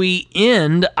before we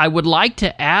end, I would like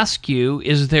to ask you,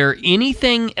 is there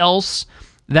anything else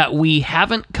that we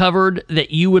haven't covered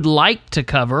that you would like to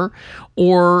cover?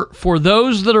 Or for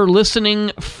those that are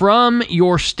listening from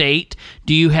your state,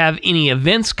 do you have any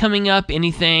events coming up,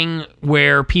 anything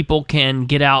where people can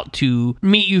get out to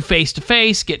meet you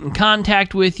face-to-face, get in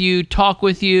contact with you, talk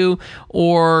with you?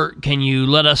 Or can you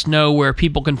let us know where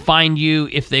people can find you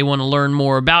if they want to learn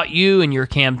more about you and your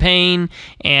campaign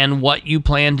and what you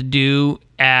plan to do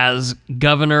as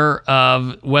governor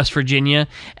of West Virginia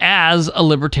as a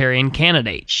libertarian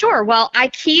candidate? Sure. Well, I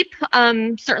keep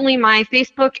certainly my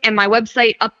Facebook and my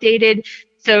website updated,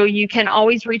 so you can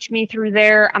always reach me through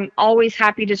there. I'm always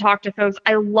happy to talk to folks.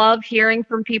 I love hearing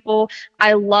from people.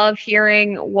 I love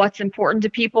hearing what's important to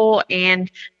people and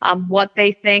what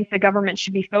they think the government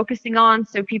should be focusing on.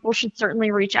 So people should certainly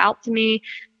reach out to me.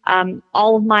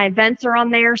 All of my events are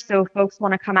on there, so if folks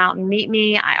want to come out and meet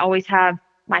me, I always have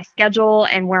my schedule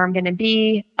and where I'm going to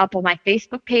be up on my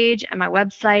Facebook page and my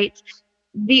website.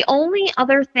 The only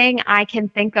other thing I can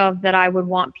think of that I would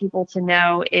want people to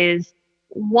know is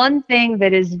one thing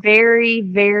that is very,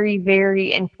 very,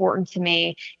 very important to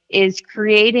me is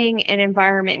creating an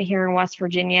environment here in West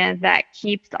Virginia that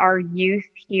keeps our youth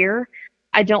here.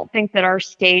 I don't think that our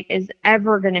state is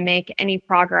ever going to make any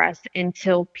progress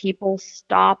until people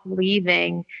stop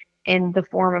leaving in the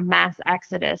form of mass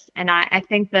exodus. And I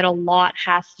think that a lot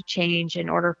has to change in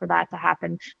order for that to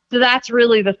happen. So that's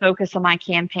really the focus of my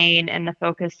campaign and the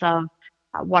focus of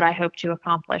what I hope to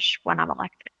accomplish when I'm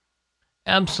elected.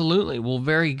 Absolutely. Well,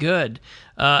 very good.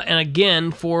 And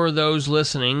again, for those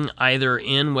listening, either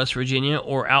in West Virginia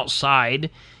or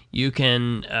outside, you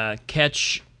can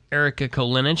catch Erika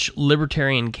Kolenich,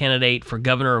 Libertarian candidate for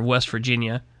governor of West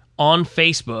Virginia, on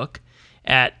Facebook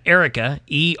at Erika,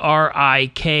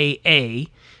 E-R-I-K-A,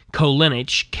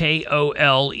 Kolenich, K-O-L-E-N-I-C-H,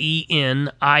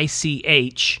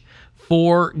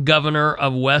 for governor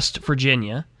of West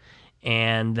Virginia.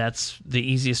 And that's the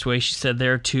easiest way, she said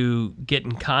there, to get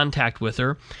in contact with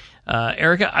her.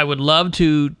 Erika, I would love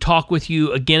to talk with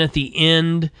you again at the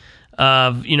end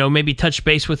of, maybe touch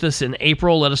base with us in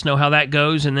April. Let us know how that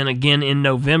goes. And then again in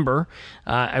November.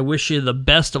 I wish you the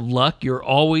best of luck. You're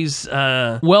always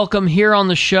welcome here on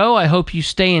the show. I hope you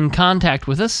stay in contact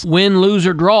with us. Win, lose,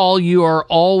 or draw, you are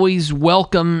always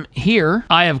welcome here.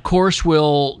 I, of course,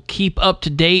 will keep up to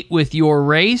date with your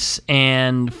race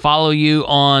and follow you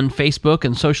on Facebook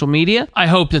and social media. I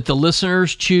hope that the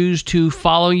listeners choose to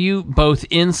follow you both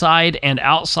inside and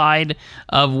outside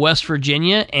of West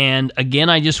Virginia. And again,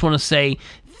 I just want to say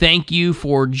thank you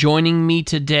for joining me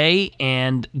today,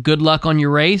 and good luck on your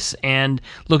race, and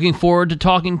looking forward to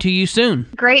talking to you soon.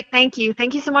 Great. Thank you.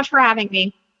 Thank you so much for having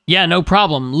me. Yeah, no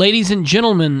problem. Ladies and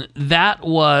gentlemen, that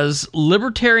was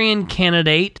Libertarian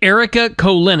candidate Erika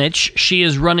Kolenich. She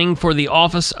is running for the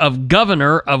office of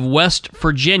governor of West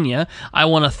Virginia. I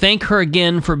want to thank her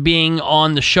again for being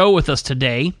on the show with us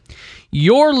today.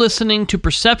 You're listening to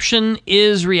Perception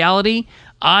is Reality.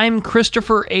 I'm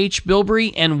Christopher H.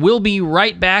 Bilbrey, and we'll be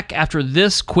right back after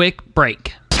this quick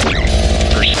break.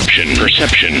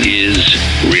 Perception is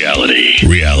reality.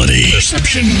 Reality.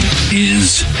 Perception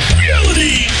is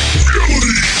reality.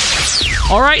 Reality.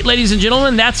 All right, ladies and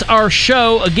gentlemen, that's our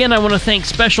show. Again, I want to thank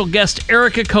special guest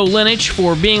Erica Kolenich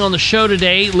for being on the show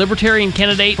today, Libertarian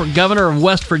candidate for governor of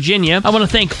West Virginia. I want to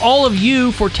thank all of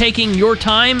you for taking your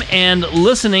time and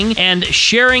listening and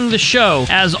sharing the show.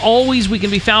 As always, we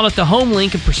can be found at the home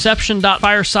link of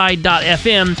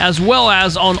perception.fireside.fm, as well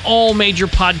as on all major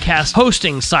podcast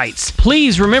hosting sites.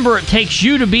 Please remember, it takes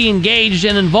you to be engaged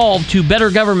and involved to better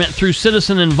government through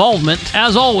citizen involvement.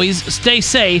 As always, stay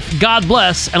safe, God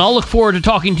bless, and I'll look forward to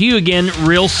talking to you again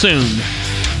real soon.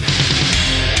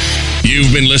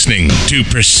 You've been listening to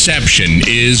Perception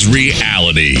is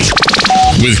Reality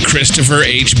with Christopher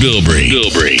H.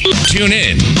 Bilbrey. Tune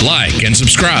in, like, and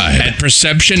subscribe at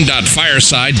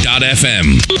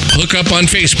perception.fireside.fm. Hook up on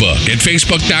Facebook at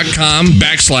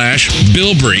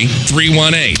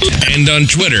facebook.com/Bilbrey318 and on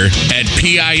Twitter at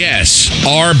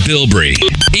PISRBilbrey.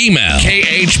 Email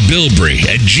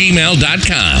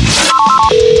khbilbrey@gmail.com.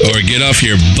 Or get off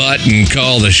your butt and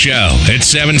call the show at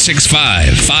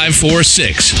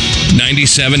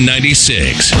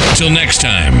 765-546-9796. Till next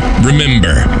time,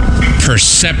 remember,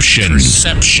 perception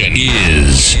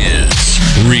is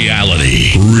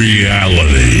reality.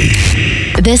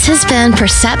 This has been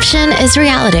Perception is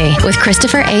Reality with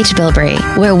Christopher H. Bilbrey,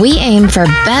 where we aim for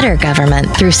better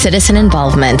government through citizen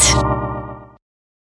involvement.